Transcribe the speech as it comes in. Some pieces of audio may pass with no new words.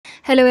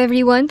Hello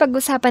everyone!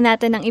 Pag-usapan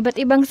natin ang iba't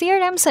ibang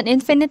theorems on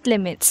infinite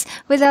limits.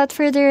 Without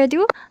further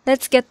ado,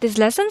 let's get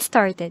this lesson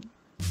started.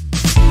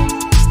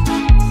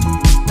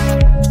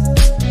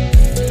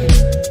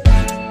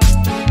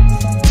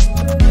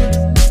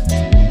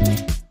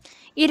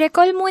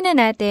 I-recall muna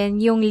natin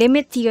yung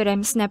limit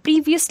theorems na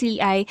previously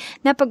ay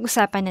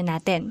napag-usapan na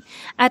natin.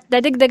 At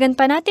dadagdagan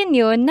pa natin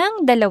yon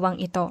ng dalawang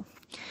ito.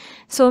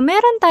 So,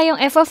 meron tayong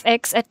f of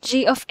x at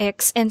g of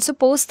x and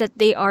suppose that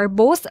they are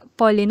both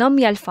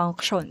polynomial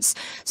functions.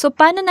 So,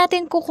 paano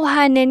natin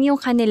kukuhanin yung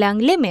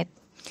kanilang limit?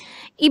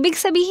 Ibig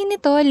sabihin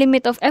nito,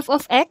 limit of f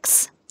of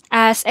x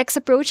as x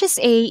approaches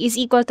a is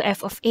equal to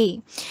f of a.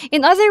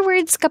 In other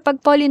words,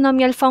 kapag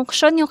polynomial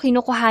function yung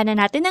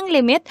kinukuhanan natin ng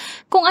limit,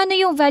 kung ano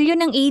yung value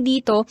ng a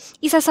dito,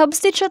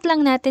 isa-substitute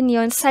lang natin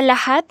yon sa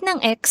lahat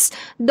ng x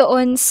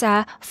doon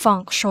sa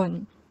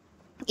function.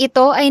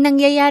 Ito ay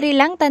nangyayari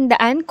lang,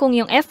 tandaan kung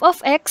yung f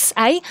of x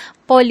ay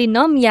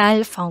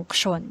polynomial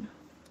function.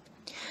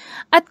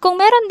 At kung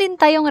meron din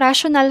tayong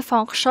rational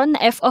function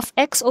na f of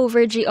x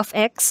over g of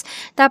x,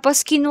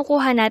 tapos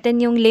kinukuha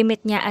natin yung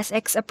limit niya as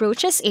x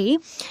approaches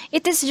a,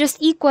 it is just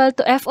equal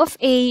to f of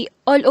a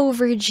all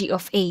over g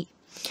of a.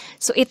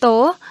 So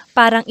ito,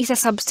 parang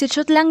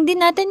isa-substitute lang din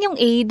natin yung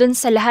a dun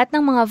sa lahat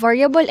ng mga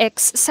variable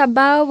x sa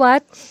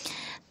bawat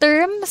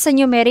term sa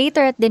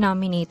numerator at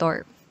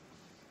denominator.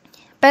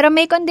 Pero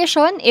may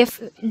condition if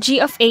g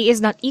of a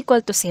is not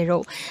equal to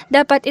 0.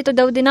 Dapat ito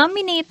daw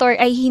denominator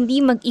ay hindi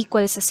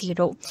mag-equal sa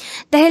 0.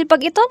 Dahil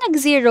pag ito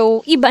nag-0,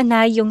 iba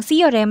na yung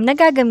theorem na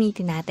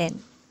gagamitin natin.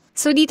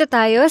 So dito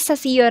tayo sa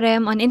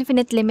theorem on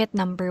infinite limit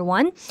number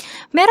 1.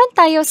 Meron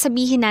tayo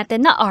sabihin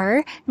natin na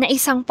r na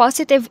isang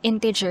positive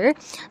integer.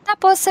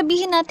 Tapos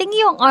sabihin natin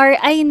yung r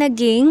ay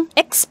naging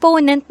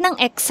exponent ng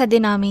x sa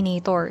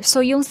denominator.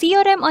 So yung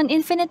theorem on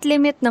infinite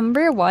limit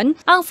number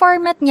 1, ang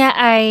format niya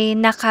ay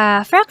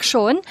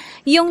naka-fraction.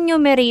 Yung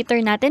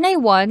numerator natin ay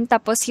 1,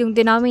 tapos yung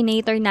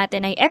denominator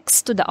natin ay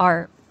x to the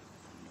r.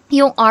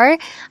 Yung r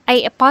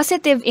ay a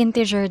positive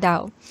integer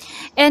daw.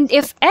 And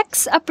if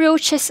x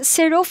approaches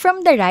 0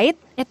 from the right,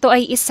 ito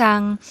ay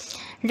isang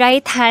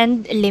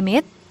right-hand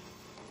limit,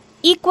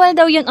 equal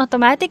daw yun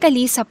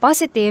automatically sa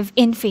positive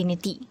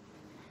infinity.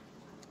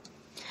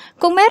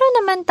 Kung meron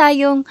naman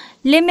tayong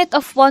limit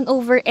of 1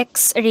 over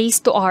x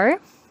raised to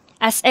r,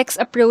 as x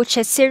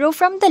approaches 0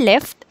 from the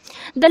left,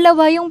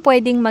 dalawa yung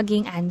pwedeng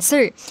maging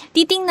answer.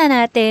 Titingnan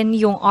natin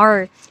yung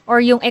r or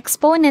yung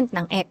exponent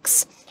ng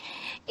x.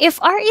 If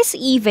r is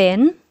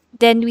even,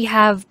 then we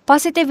have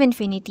positive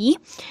infinity.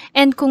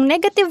 And kung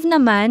negative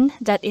naman,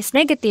 that is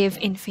negative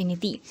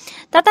infinity.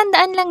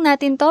 Tatandaan lang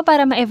natin to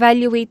para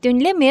ma-evaluate yung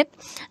limit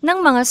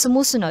ng mga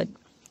sumusunod.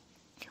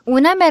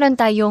 Una, meron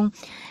tayong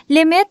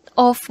limit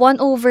of 1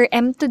 over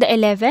m to the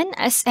 11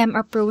 as m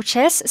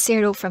approaches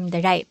 0 from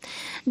the right.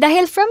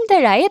 Dahil from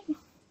the right,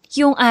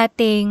 yung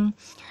ating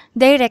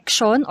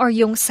direction or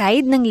yung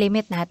side ng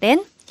limit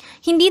natin,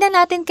 hindi na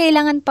natin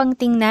kailangan pang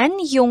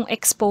tingnan yung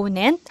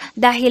exponent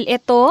dahil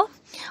ito,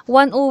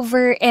 1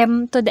 over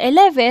m to the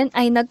 11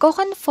 ay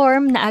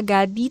nagko-conform na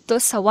agad dito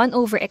sa 1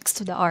 over x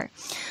to the r.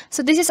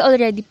 So this is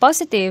already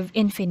positive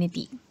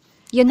infinity.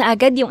 Yun na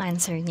agad yung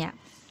answer niya.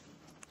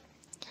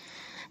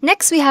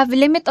 Next, we have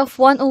limit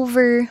of 1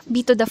 over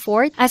b to the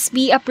 4th as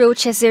b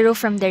approaches 0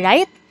 from the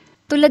right.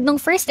 Tulad ng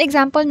first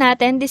example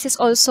natin, this is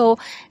also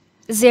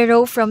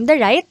 0 from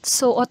the right.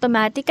 So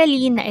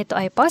automatically na ito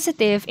ay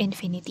positive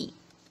infinity.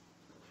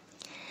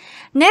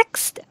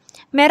 Next,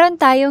 meron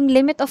tayong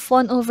limit of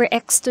 1 over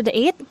x to the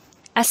 8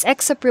 as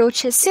x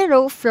approaches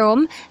 0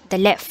 from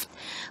the left.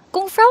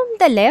 Kung from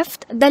the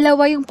left,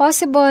 dalawa yung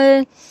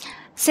possible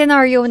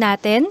scenario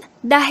natin.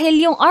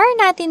 Dahil yung r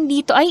natin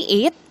dito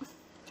ay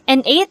 8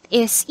 and 8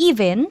 is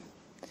even,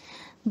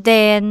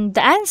 then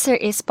the answer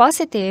is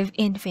positive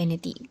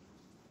infinity.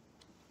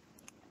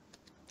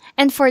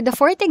 And for the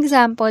fourth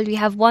example, we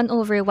have 1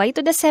 over y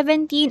to the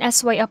 17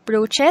 as y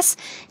approaches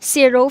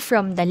 0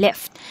 from the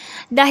left.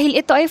 Dahil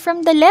ito ay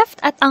from the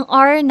left at ang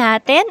r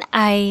natin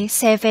ay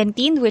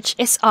 17 which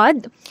is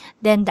odd,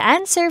 then the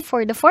answer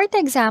for the fourth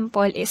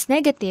example is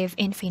negative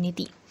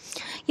infinity.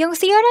 Yung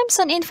theorems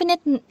on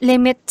infinite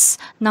limits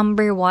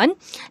number 1,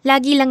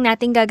 lagi lang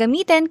natin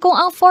gagamitin kung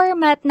ang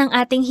format ng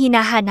ating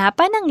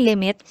hinahanapan ng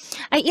limit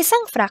ay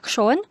isang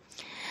fraction,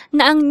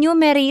 na ang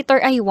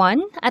numerator ay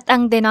 1 at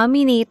ang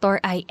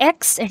denominator ay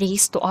x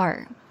raised to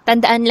r.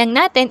 Tandaan lang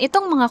natin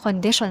itong mga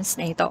conditions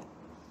na ito.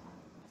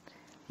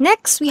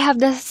 Next, we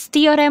have the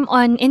theorem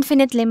on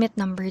infinite limit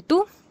number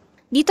 2.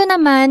 Dito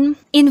naman,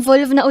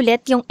 involve na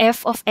ulit yung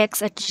f of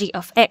x at g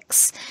of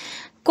x.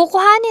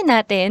 Kukuhanin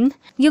natin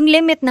yung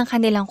limit ng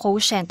kanilang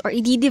quotient or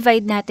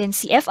i-divide natin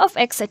si f of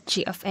x at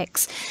g of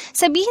x.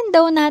 Sabihin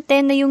daw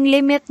natin na yung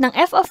limit ng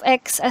f of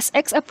x as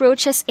x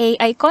approaches a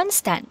ay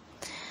constant.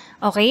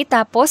 Okay,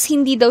 tapos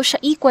hindi daw siya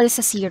equal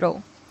sa 0.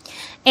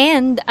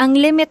 And ang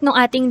limit ng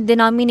ating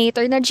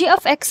denominator na g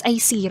of x ay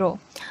 0.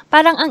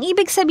 Parang ang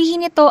ibig sabihin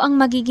nito, ang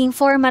magiging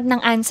format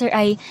ng answer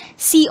ay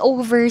c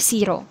over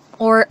 0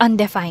 or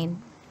undefined.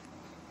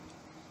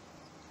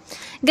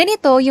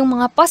 Ganito yung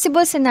mga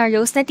possible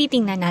scenarios na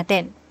titingnan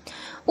natin.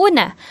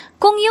 Una,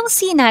 kung yung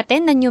c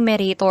natin na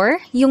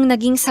numerator, yung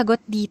naging sagot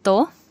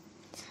dito,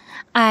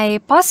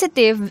 ay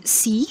positive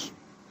c,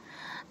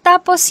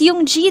 tapos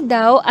yung g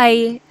daw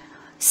ay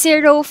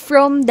 0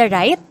 from the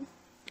right,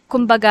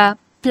 kumbaga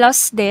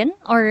plus din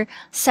or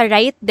sa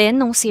right din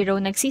nung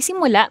 0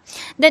 nagsisimula,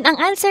 then ang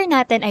answer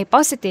natin ay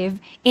positive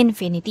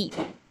infinity.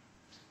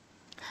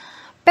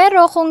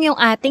 Pero kung yung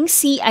ating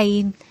c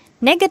ay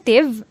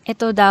negative,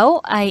 ito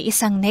daw ay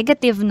isang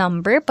negative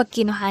number pag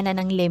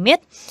kinuhanan ng limit,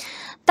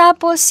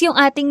 tapos yung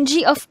ating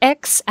g of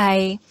x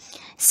ay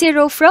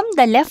 0 from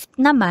the left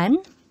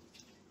naman,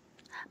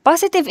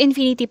 positive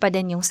infinity pa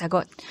din yung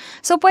sagot.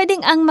 So,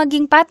 pwedeng ang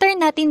maging pattern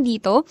natin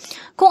dito,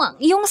 kung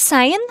yung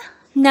sign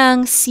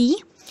ng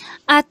c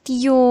at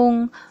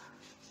yung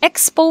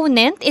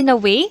exponent in a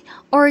way,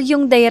 or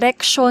yung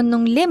direction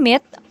ng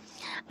limit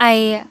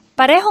ay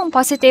parehong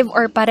positive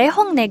or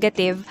parehong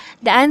negative,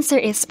 the answer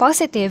is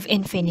positive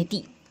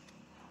infinity.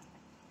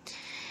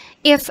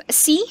 If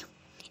c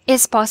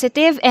is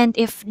positive and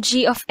if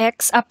g of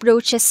x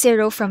approaches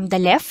 0 from the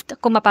left,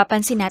 kung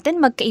mapapansin natin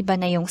magkaiba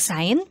na yung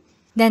sign,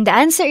 then the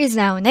answer is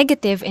now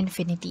negative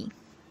infinity.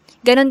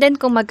 Ganon din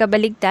kung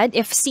magkabaligtad,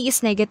 if c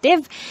is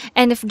negative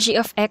and if g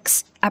of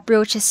x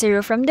approaches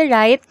 0 from the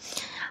right,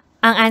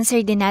 ang answer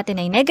din natin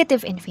ay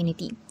negative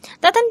infinity.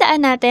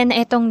 Tatandaan natin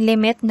na itong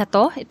limit na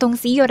to, itong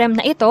theorem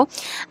na ito,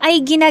 ay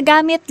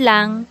ginagamit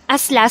lang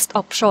as last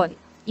option.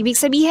 Ibig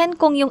sabihin,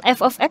 kung yung f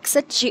of x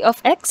at g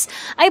of x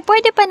ay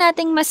pwede pa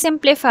nating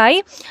masimplify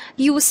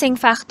using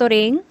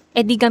factoring,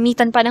 di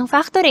gamitan pa ng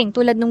factoring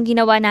tulad nung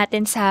ginawa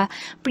natin sa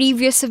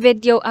previous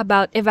video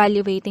about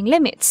evaluating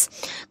limits.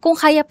 Kung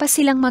kaya pa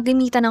silang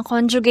magamitan ng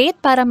conjugate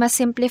para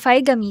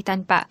masimplify,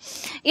 gamitan pa.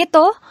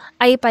 Ito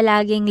ay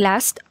palaging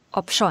last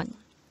option.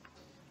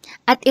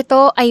 At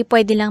ito ay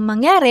pwede lang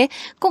mangyari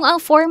kung ang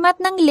format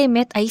ng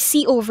limit ay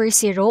c over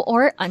 0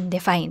 or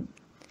undefined.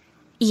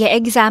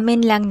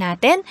 I-examine lang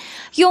natin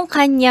yung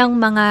kanyang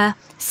mga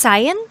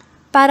sign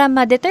para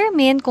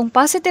ma-determine kung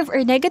positive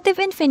or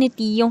negative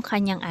infinity yung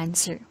kanyang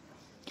answer.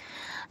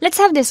 Let's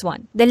have this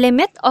one. The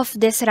limit of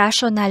this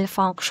rational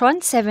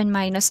function, 7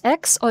 minus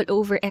x all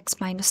over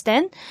x minus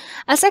 10,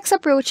 as x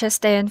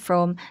approaches 10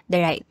 from the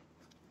right.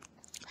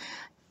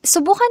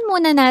 Subukan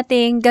muna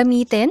nating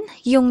gamitin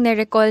yung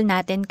na-recall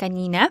natin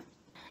kanina.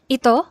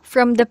 Ito,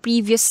 from the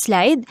previous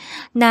slide,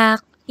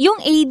 na yung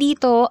a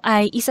dito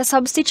ay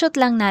isa-substitute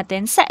lang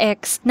natin sa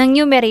x ng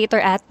numerator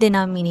at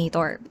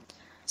denominator.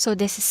 So,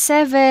 this is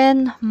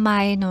 7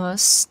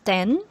 minus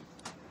 10.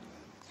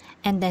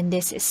 And then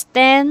this is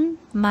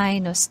 10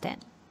 minus 10.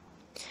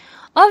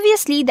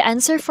 Obviously, the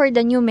answer for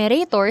the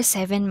numerator,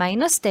 7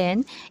 minus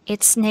 10,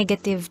 it's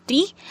negative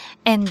 3.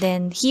 And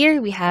then here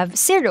we have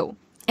 0.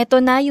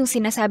 Ito na yung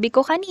sinasabi ko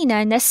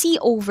kanina na c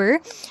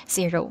over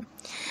 0.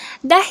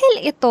 Dahil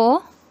ito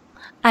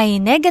ay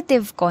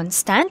negative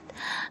constant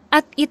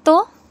at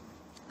ito,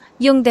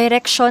 yung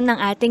direction ng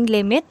ating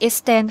limit is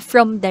 10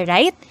 from the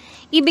right,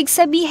 ibig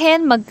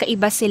sabihin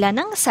magkaiba sila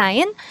ng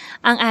sign,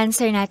 ang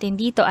answer natin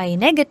dito ay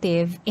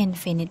negative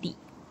infinity.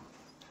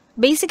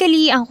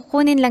 Basically, ang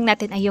kukunin lang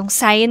natin ay yung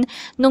sign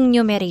ng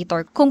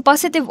numerator. Kung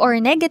positive or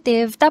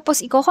negative,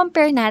 tapos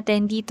i-compare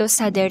natin dito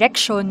sa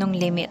direction ng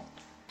limit.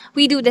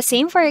 We do the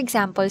same for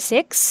example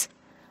 6.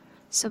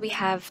 So we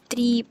have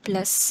 3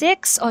 plus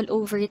 6 all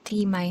over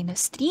 3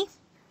 minus 3.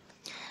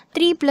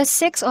 3 plus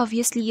 6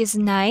 obviously is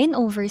 9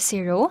 over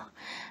 0.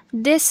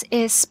 This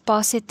is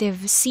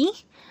positive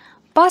c.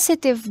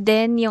 Positive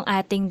din yung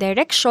ating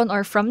direction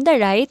or from the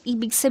right.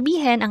 Ibig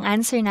sabihin, ang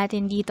answer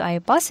natin dito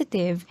ay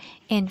positive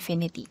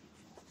infinity.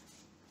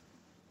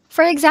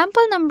 For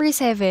example number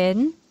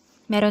 7,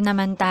 meron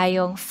naman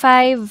tayong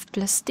 5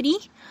 plus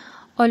 3.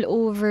 All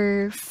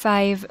over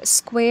 5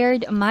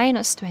 squared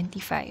minus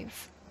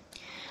 25.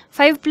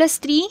 5 plus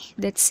 3,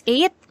 that's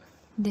 8.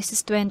 This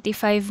is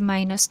 25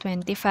 minus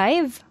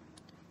 25.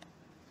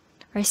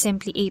 Or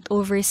simply 8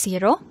 over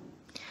 0.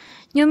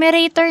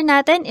 Numerator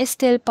natin is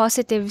still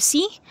positive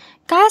c.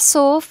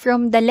 Kaso,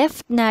 from the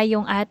left na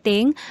yung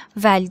ating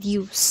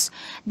values.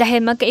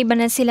 Dahil magkaiba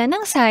na sila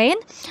ng sign,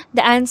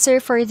 the answer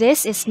for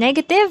this is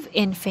negative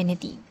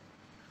infinity.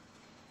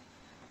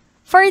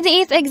 For the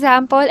 8th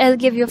example, I'll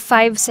give you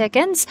 5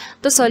 seconds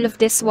to solve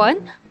this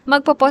one.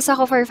 Magpo-pause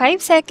ako for 5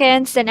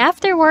 seconds, then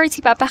afterwards,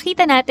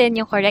 ipapakita natin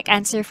yung correct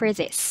answer for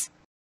this.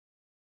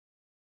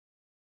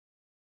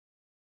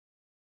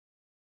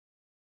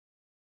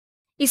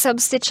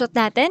 I-substitute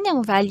natin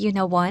yung value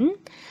na 1.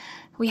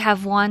 We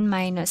have 1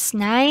 minus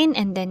 9,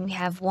 and then we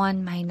have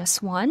 1 minus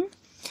 1.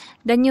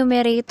 The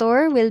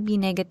numerator will be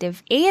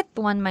negative 8.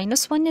 1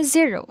 minus 1 is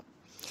 0.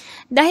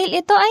 Dahil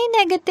ito ay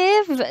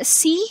negative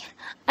c,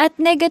 at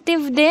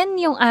negative din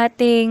yung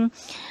ating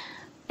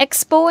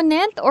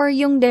exponent or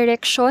yung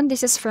direction,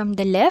 this is from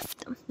the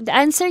left. The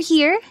answer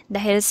here,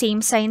 dahil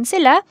same sign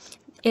sila,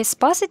 is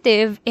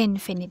positive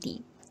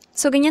infinity.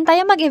 So, ganyan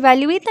tayo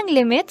mag-evaluate ng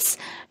limits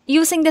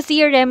using the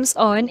theorems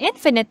on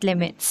infinite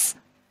limits.